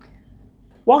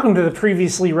Welcome to the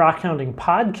Previously Rockhounding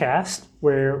podcast,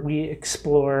 where we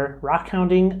explore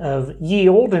rockhounding of ye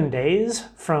olden days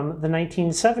from the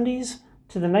 1970s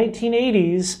to the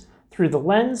 1980s through the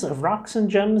lens of Rocks and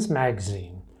Gems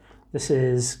magazine. This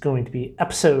is going to be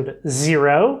episode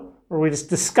 0, where we just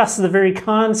discuss the very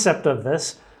concept of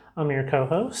this. I'm your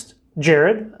co-host,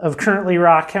 Jared, of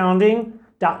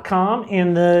CurrentlyRockhounding.com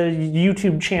and the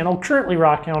YouTube channel Currently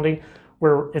Rockhounding,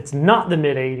 where it's not the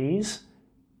mid-80s.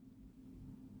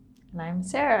 And I'm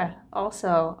Sarah,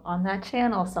 also on that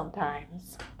channel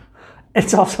sometimes.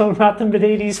 It's also not the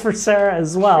mid-80s for Sarah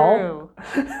as well.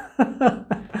 True.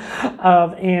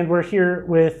 And we're here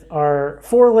with our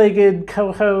four-legged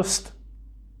co-host,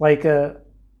 the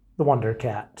Wonder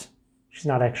Cat. She's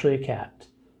not actually a cat.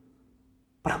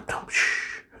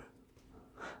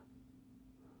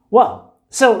 Well,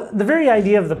 so the very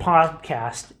idea of the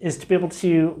podcast is to be able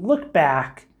to look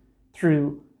back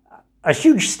through a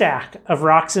huge stack of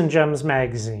Rocks and Gems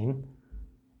magazine,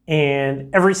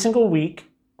 and every single week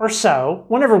or so,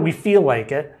 whenever we feel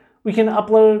like it, we can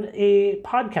upload a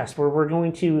podcast where we're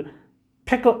going to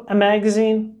pick up a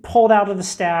magazine, pull it out of the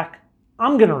stack.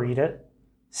 I'm going to read it.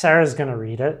 Sarah's going to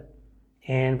read it.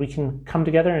 And we can come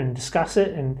together and discuss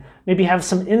it and maybe have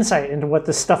some insight into what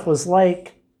this stuff was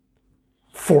like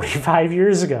 45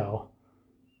 years ago.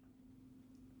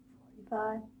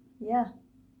 45? Yeah.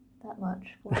 That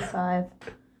much. 45.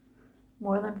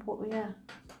 More than 40, yeah.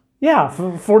 Yeah,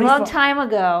 45. Long time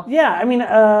ago. Yeah, I mean,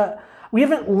 we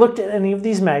haven't looked at any of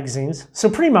these magazines. So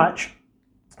pretty much,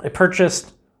 I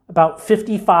purchased about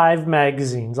 55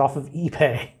 magazines off of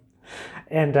eBay.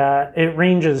 And it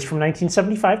ranges from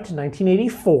 1975 to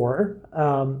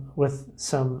 1984 with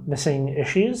some missing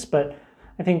issues. But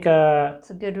I think...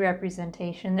 it's a good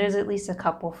representation. There's at least a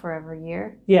couple for every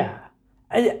year. Yeah.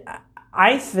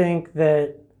 I think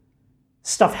that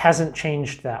stuff hasn't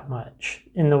changed that much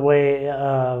in the way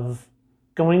of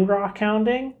going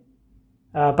rockhounding.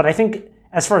 But I think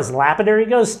as far as lapidary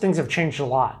goes, things have changed a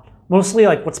lot. Mostly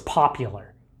like what's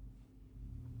popular.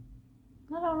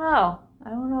 I don't know. I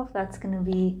don't know if that's going to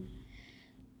be...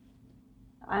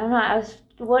 I don't know.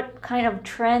 What kind of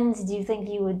trends do you think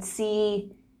you would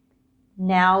see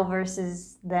now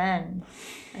versus then?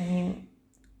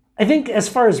 I think as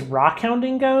far as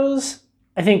rockhounding goes,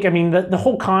 the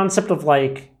whole concept of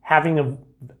like having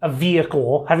a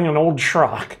vehicle, having an old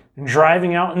truck and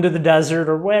driving out into the desert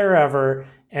or wherever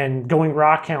and going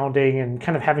rockhounding and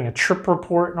kind of having a trip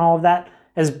report and all of that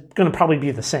is going to probably be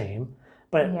the same.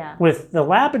 But yeah. With the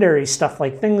lapidary stuff,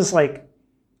 like things like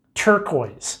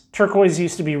turquoise. Turquoise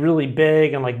used to be really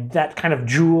big, and like that kind of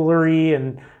jewelry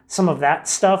and some of that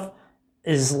stuff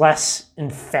is less in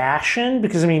fashion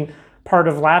because, part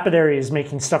of lapidary is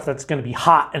making stuff that's going to be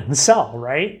hot and sell,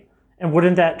 right? And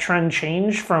wouldn't that trend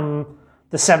change from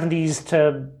the 70s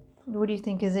to... What do you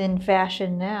think is in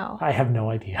fashion now? I have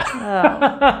no idea.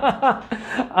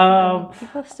 Oh.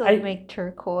 People still make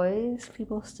turquoise.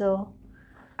 People still...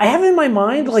 I have in my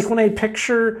mind, like when I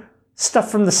picture stuff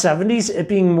from the 70s, it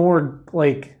being more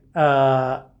like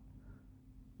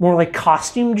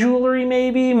costume jewelry,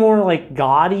 maybe more like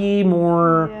gaudy,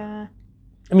 more. Yeah.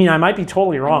 I might be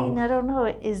totally wrong. I don't know.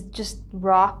 Is just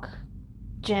rock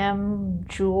gem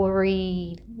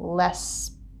jewelry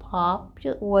less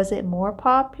popular? Was it more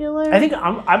popular? I think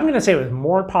I'm going to say it was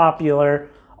more popular,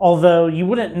 although you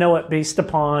wouldn't know it based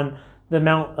upon the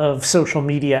amount of social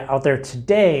media out there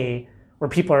today, where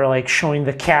people are like showing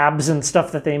the cabs and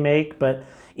stuff that they make. But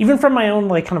even from my own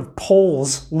like kind of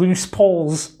loose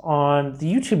polls on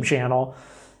the YouTube channel,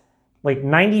 like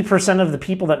 90% of the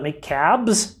people that make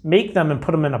cabs make them and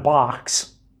put them in a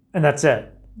box, and that's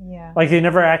it. Yeah. Like they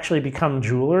never actually become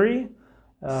jewelry.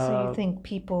 So you think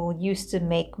people used to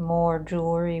make more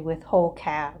jewelry with whole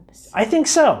cabs? I think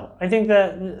so. I think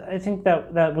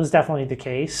that was definitely the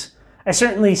case. I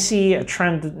certainly see a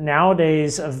trend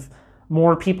nowadays of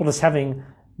more people just having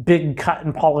big cut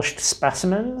and polished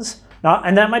specimens.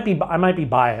 And that I might be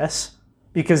biased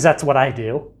because that's what I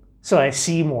do. So I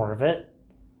see more of it.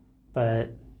 But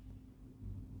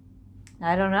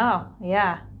I don't know.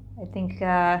 Yeah. I think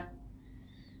I'm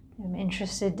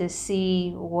interested to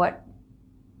see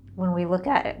when we look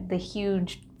at the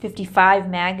huge 55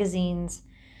 magazines,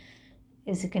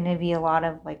 is it going to be a lot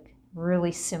of like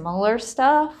really similar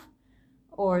stuff?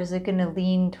 Or is it going to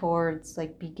lean towards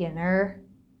like beginner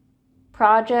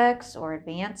projects or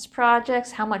advanced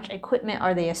projects? How much equipment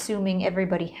are they assuming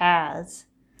everybody has?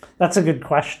 That's a good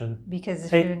question.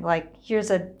 Because if you're like,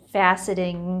 here's a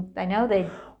faceting, I know they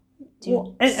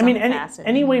do.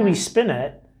 Any way we spin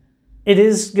it, it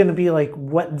is going to be like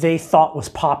what they thought was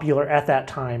popular at that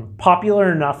time.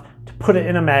 Popular enough to put it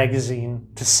in a magazine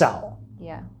to sell.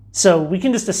 Yeah. So we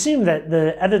can just assume that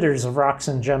the editors of Rocks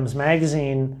and Gems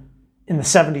magazine in the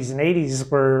 70s and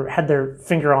 80s had their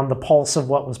finger on the pulse of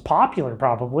what was popular,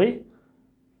 probably.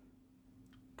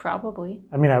 Probably.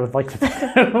 I mean, I would like to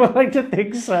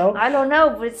think so. I don't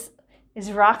know, but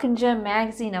is Rock and Gem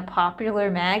magazine a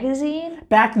popular magazine?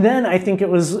 Back then, I think it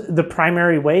was the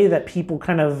primary way that people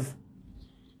kind of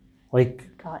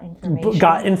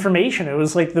got information. It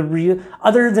was like the real,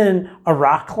 other than a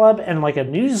rock club and like a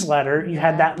newsletter, you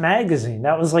had that magazine.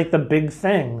 That was like the big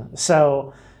thing.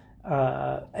 So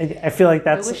I feel like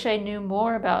that's... I wish I knew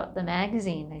more about the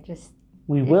magazine.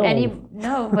 We will.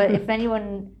 But if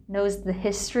anyone knows the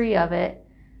history of it,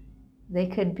 they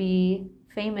could be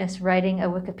famous writing a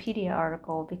Wikipedia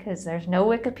article, because there's no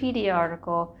Wikipedia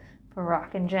article for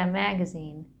Rock and Gem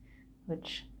magazine,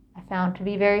 which I found to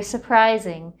be very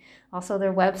surprising. Also,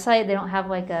 their website, they don't have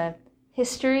like a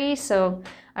history. So,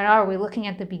 I don't know, are we looking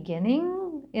at the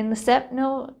beginning in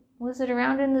the was it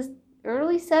around in the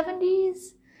early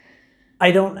 70s?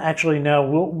 I don't actually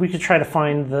know. We could try to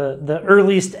find the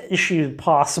earliest issue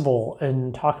possible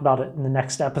and talk about it in the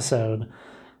next episode.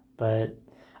 But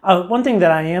one thing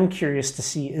that I am curious to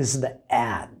see is the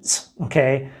ads.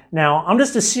 Okay, now I'm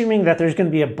just assuming that there's going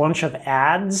to be a bunch of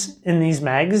ads in these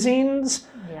magazines.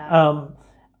 Yeah.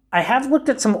 I have looked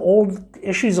at some old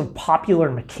issues of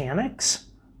Popular Mechanics,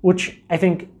 which I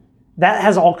think that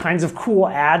has all kinds of cool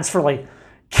ads for like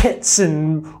kits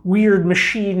and weird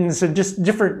machines and just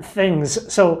different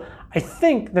things. So I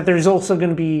think that there's also going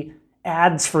to be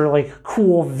ads for like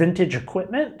cool vintage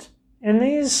equipment in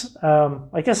these.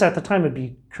 I guess at the time it'd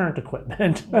be current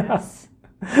equipment. Yes.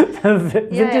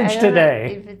 Vintage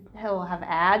today. If he'll have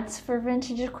ads for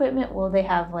vintage equipment, will they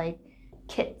have like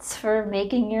kits for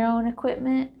making your own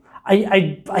equipment?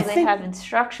 I think they have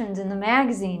instructions in the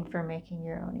magazine for making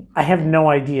your own equipment. I have no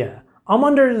idea. I'm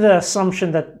under the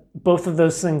assumption that both of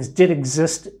those things did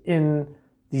exist in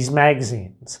these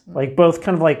magazines. Like both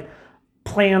kind of like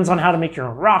plans on how to make your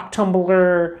own rock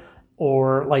tumbler,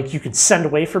 or like you could send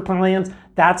away for plans.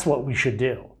 That's what we should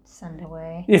do. Send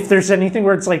away. If there's anything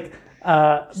where it's like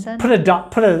put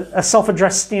a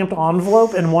self-addressed stamped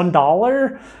envelope and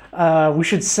 $1, we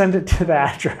should send it to the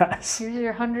address. Here's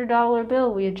your $100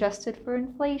 bill. We adjusted for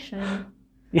inflation.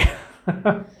 Yeah.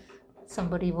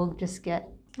 Somebody will just get...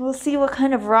 We'll see what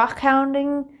kind of rock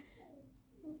hounding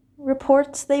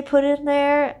reports they put in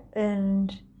there,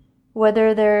 and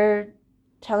whether they're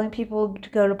telling people to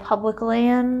go to public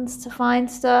lands to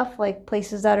find stuff, like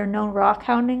places that are known rock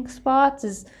hounding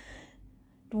spots.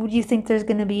 Would you think there's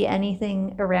going to be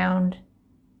anything around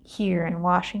here in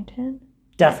Washington?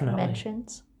 Definitely.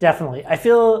 Mentions? Definitely. I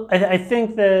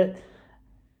think that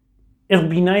it'll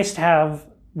be nice to have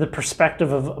the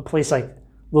perspective of a place like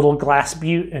Little Glass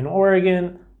Butte in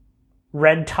Oregon,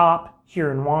 Red Top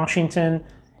here in Washington,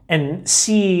 and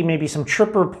see maybe some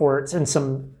trip reports and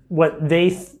some what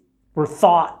they were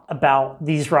thought about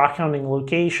these rock hounding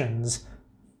locations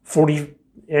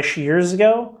 40-ish years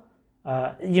ago.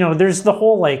 There's the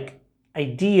whole like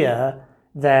idea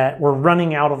that we're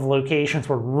running out of locations,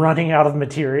 we're running out of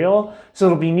material. So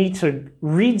it'll be neat to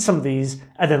read some of these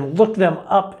and then look them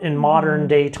up in modern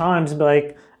day times and be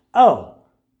like, oh,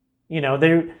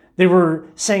 they were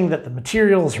saying that the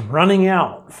material is running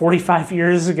out 45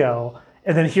 years ago.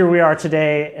 And then here we are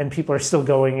today, and people are still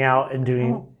going out and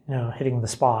doing, hitting the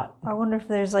spot. I wonder if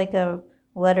there's like a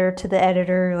letter to the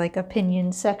editor, like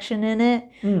opinion section in it,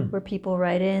 where people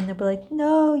write in. They'll be like,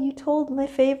 no, you told my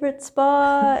favorite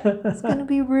spot. It's going to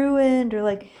be ruined. Or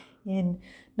like, in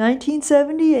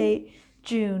 1978,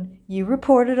 June, you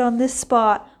reported on this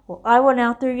spot. Well, I went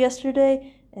out there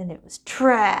yesterday, and it was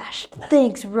trashed.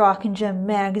 Thanks, Rock and Gem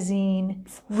magazine,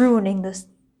 ruining this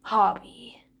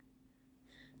hobby.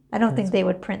 I don't think they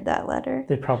would print that letter.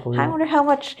 They probably I wonder how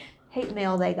much hate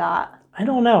mail they got. I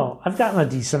don't know. I've gotten a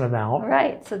decent amount.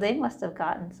 Right, so they must have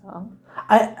gotten some.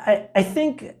 I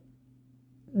think,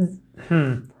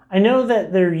 I know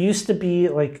that there used to be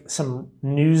like some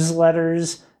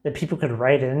newsletters that people could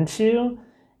write into,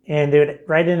 and they would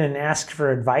write in and ask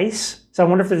for advice. So I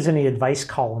wonder if there's any advice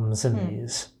columns in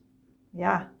these.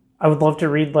 Yeah. I would love to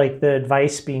read like the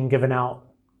advice being given out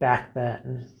back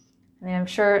then. I mean, I'm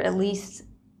sure at least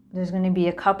there's going to be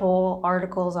a couple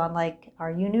articles on like, are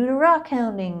you new to rock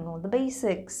hounding? The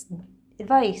basics,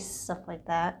 advice, stuff like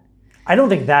that. I don't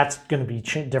think that's going to be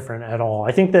different at all.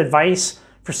 I think the advice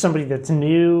for somebody that's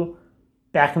new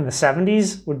back in the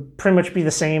 70s would pretty much be the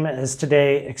same as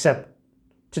today, except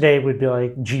today would be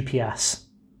like GPS.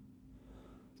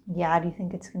 Yeah, do you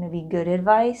think it's going to be good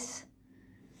advice?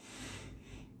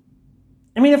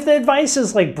 I mean, if the advice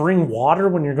is like bring water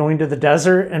when you're going to the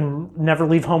desert and never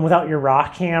leave home without your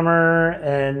rock hammer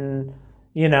and,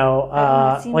 you know,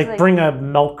 like bring a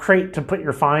milk crate to put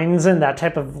your finds in, that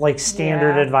type of like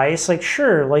standard advice, like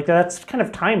sure, like that's kind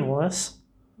of timeless.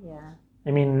 Yeah.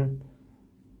 I mean,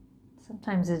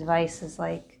 sometimes advice is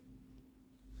like,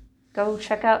 go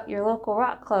check out your local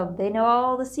rock club. They know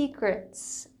all the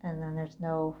secrets. And then there's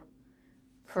no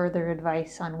further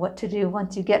advice on what to do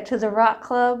once you get to the rock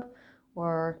club.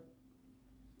 Or,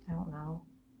 I don't know,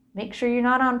 make sure you're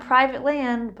not on private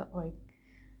land, but like,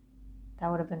 that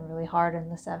would have been really hard in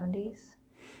the 70s.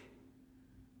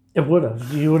 It would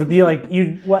have. You would be like,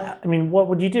 what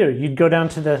would you do? You'd go down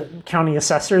to the county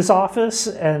assessor's office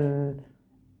and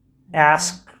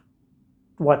ask,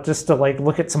 just to like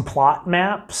look at some plot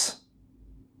maps?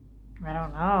 I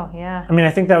don't know, yeah. I mean,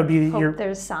 I think that would be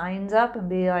there's signs up and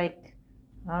be like,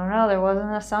 I don't know, there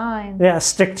wasn't a sign. Yeah,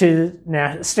 stick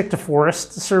to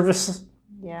Forest Service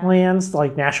lands,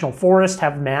 like National Forest,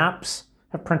 have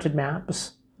printed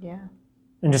maps. Yeah.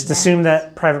 And just assume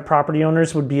that private property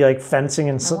owners would be like fencing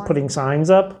and putting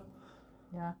signs up.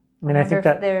 Yeah. I mean, I think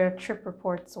that their trip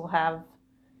reports will have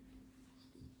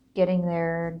getting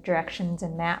their directions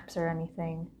and maps or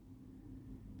anything.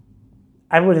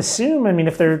 I would assume, I mean,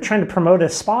 if they're trying to promote a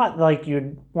spot, like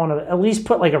you'd want to at least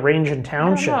put like a range and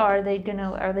township. I don't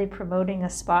know. Are they promoting a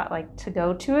spot like to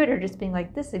go to it, or just being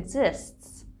like, this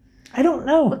exists? I don't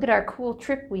know. Look at our cool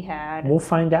trip we had. We'll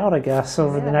find out, I guess,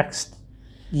 over the next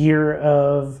year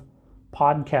of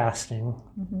podcasting.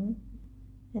 Mm-hmm.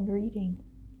 And reading.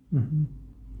 Mm-hmm.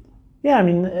 Yeah, I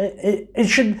mean, it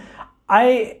should.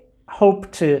 I hope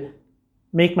to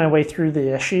make my way through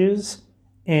the issues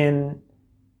and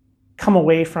come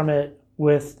away from it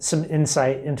with some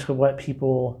insight into what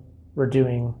people were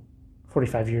doing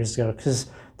 45 years ago. Because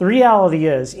the reality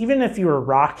is, even if you were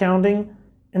rockhounding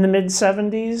in the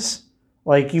mid-70s,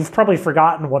 like you've probably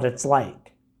forgotten what it's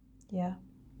like. Yeah.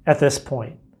 At this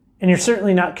point. And you're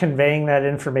certainly not conveying that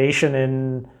information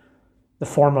in the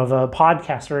form of a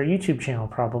podcast or a YouTube channel,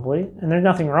 probably. And there's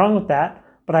nothing wrong with that,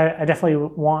 but I definitely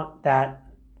want that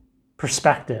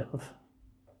perspective.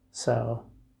 So.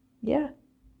 Yeah.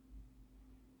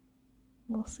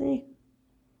 We'll see.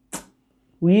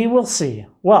 We will see.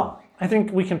 Well, I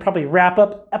think we can probably wrap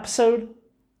up episode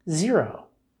 0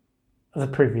 of the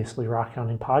Previously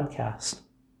Rockhounding podcast.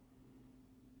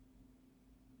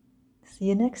 See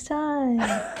you next time.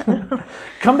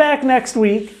 Come back next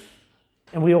week,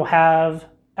 and we will have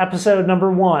episode number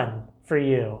 1 for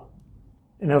you,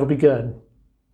 and it'll be good.